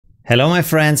Hello my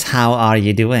friends, how are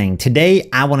you doing? Today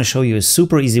I want to show you a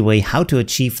super easy way how to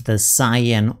achieve the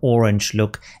cyan orange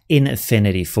look in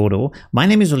Affinity Photo. My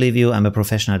name is Olivio, I'm a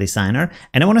professional designer,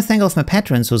 and I want to thank all of my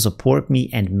patrons who support me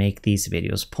and make these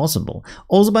videos possible.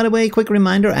 Also, by the way, quick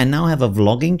reminder, I now have a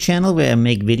vlogging channel where I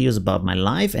make videos about my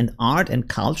life and art and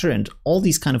culture and all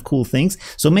these kind of cool things,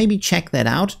 so maybe check that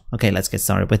out. Okay, let's get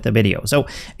started with the video. So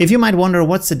if you might wonder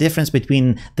what's the difference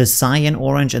between the cyan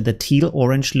orange and the teal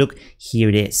orange look, here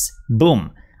it is.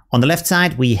 Boom. On the left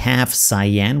side we have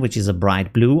cyan, which is a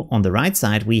bright blue. On the right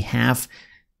side we have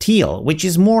teal, which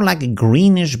is more like a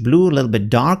greenish blue, a little bit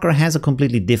darker, has a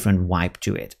completely different vibe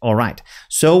to it. All right,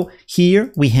 so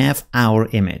here we have our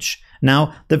image.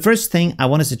 Now, the first thing I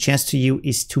want to suggest to you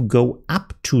is to go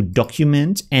up to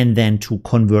Document and then to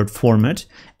Convert Format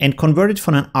and convert it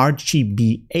from an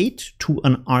RGB 8 to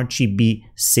an RGB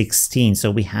 16. So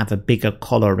we have a bigger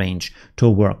color range to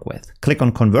work with. Click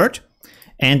on Convert.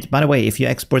 And by the way, if you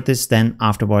export this then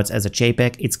afterwards as a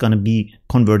JPEG, it's going to be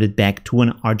converted back to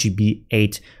an RGB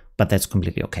 8, but that's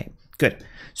completely okay. Good.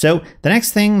 So the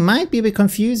next thing might be a bit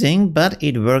confusing, but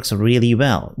it works really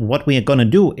well. What we are going to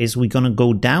do is we're going to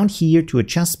go down here to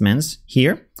Adjustments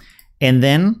here, and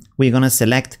then we're going to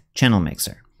select Channel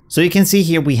Mixer. So you can see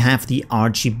here we have the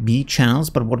RGB channels,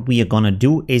 but what we are going to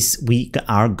do is we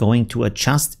are going to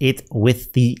adjust it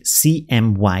with the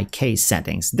CMYK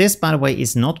settings. This, by the way,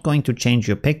 is not going to change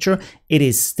your picture. It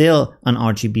is still an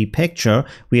RGB picture.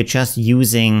 We are just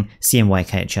using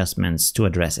CMYK adjustments to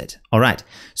address it. All right,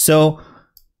 so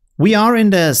we are in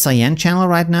the cyan channel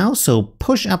right now. So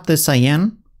push up the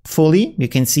cyan fully. You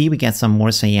can see we get some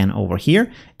more cyan over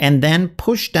here, and then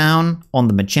push down on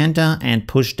the magenta and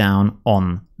push down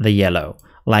on the yellow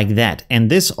like that. And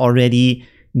this already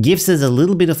gives us a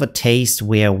little bit of a taste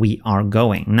where we are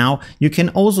going. Now you can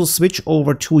also switch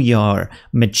over to your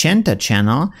magenta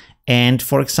channel and,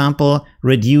 for example,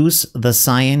 reduce the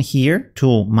cyan here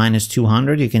to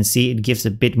 -200. You can see it gives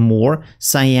a bit more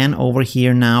cyan over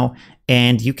here now.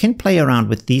 And you can play around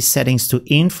with these settings to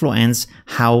influence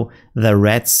how the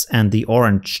reds and the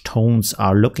orange tones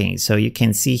are looking. So you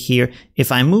can see here,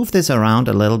 if I move this around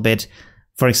a little bit,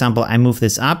 for example, I move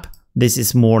this up, this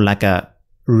is more like a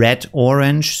red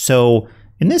orange. So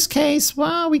in this case,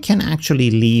 well, we can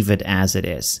actually leave it as it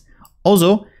is.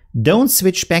 Also, don't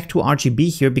switch back to RGB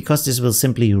here because this will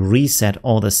simply reset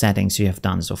all the settings you have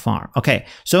done so far. Okay,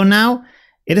 so now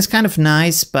it is kind of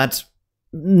nice, but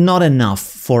not enough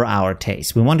for our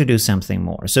taste. We want to do something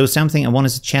more. So something I want to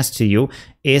suggest to you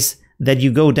is that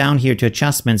you go down here to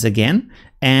Adjustments again,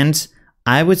 and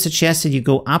I would suggest that you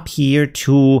go up here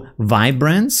to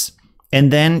Vibrance, and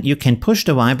then you can push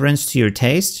the Vibrance to your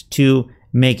taste to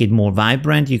make it more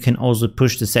vibrant. You can also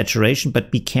push the saturation,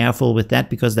 but be careful with that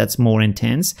because that's more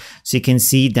intense. So you can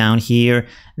see down here,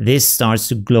 this starts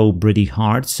to glow pretty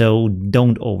hard, so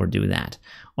don't overdo that.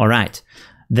 All right.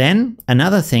 Then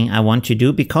another thing I want to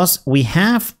do, because we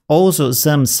have also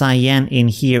some cyan in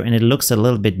here and it looks a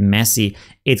little bit messy,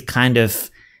 it kind of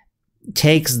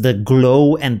takes the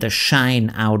glow and the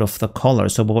shine out of the color.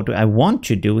 So what I want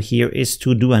to do here is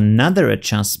to do another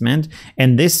adjustment,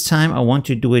 and this time I want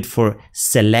to do it for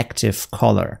Selective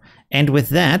Color. And with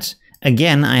that,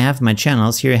 again, I have my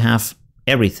channels. Here I have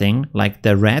everything like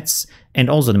the reds and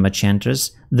also the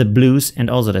magentas, the blues and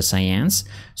also the cyans.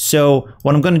 So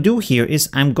what I'm going to do here is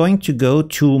I'm going to go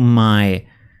to my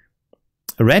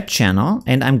red channel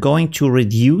and I'm going to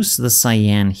reduce the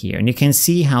cyan here. And you can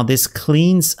see how this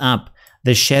cleans up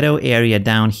the shadow area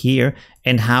down here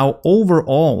and how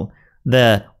overall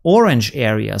the orange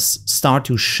areas start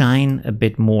to shine a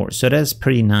bit more. So that's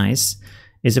pretty nice.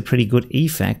 It's a pretty good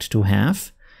effect to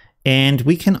have. And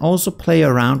we can also play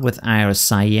around with our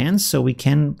cyans. So we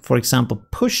can, for example,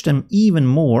 push them even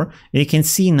more. And you can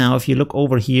see now, if you look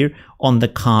over here on the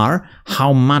car,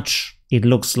 how much it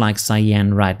looks like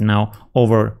cyan right now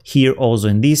over here also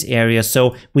in these areas.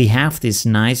 So we have this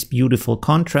nice, beautiful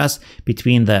contrast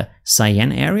between the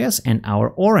cyan areas and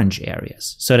our orange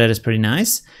areas. So that is pretty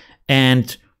nice.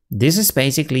 And this is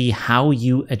basically how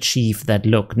you achieve that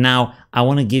look. Now, I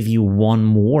want to give you one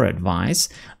more advice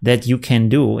that you can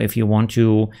do if you want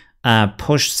to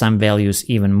push some values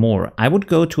even more. I would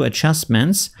go to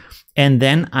Adjustments, and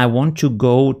then I want to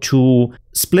go to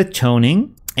Split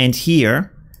Toning. And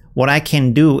here, what I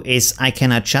can do is I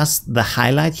can adjust the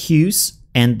highlight hues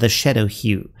and the shadow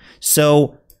hue.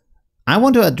 So I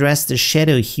want to address the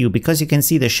shadow hue because you can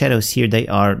see the shadows here, they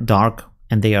are dark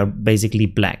and they are basically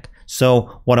black.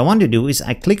 So what I want to do is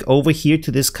I click over here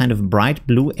to this kind of bright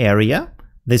blue area.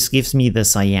 This gives me the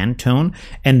cyan tone,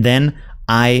 and then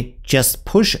I just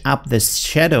push up the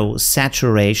shadow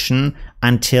saturation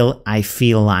until I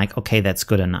feel like, okay, that's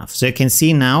good enough. So you can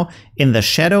see now in the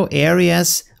shadow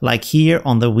areas, like here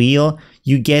on the wheel,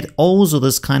 you get also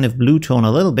this kind of blue tone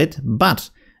a little bit, but,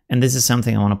 and this is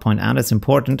something I want to point out, it's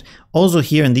important, also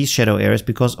here in these shadow areas,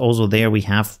 because also there we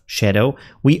have shadow,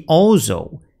 we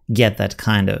also get that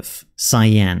kind of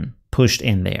cyan pushed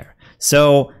in there.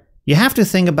 So you have to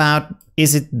think about,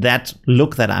 is it that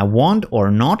look that I want or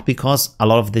not? Because a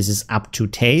lot of this is up to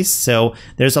taste. So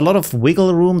there's a lot of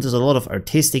wiggle room. There's a lot of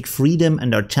artistic freedom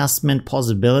and adjustment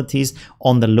possibilities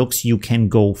on the looks you can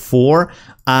go for.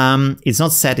 It's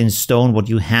not set in stone what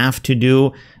you have to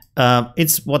do.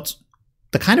 It's what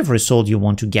the kind of result you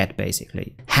want to get,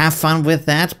 basically. Have fun with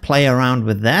that, play around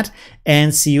with that,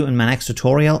 and see you in my next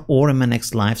tutorial or in my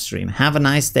next live stream. Have a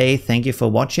nice day. Thank you for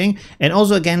watching. And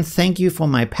also again, thank you for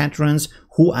my patrons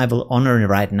who I will honor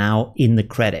right now in the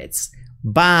credits.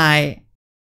 Bye.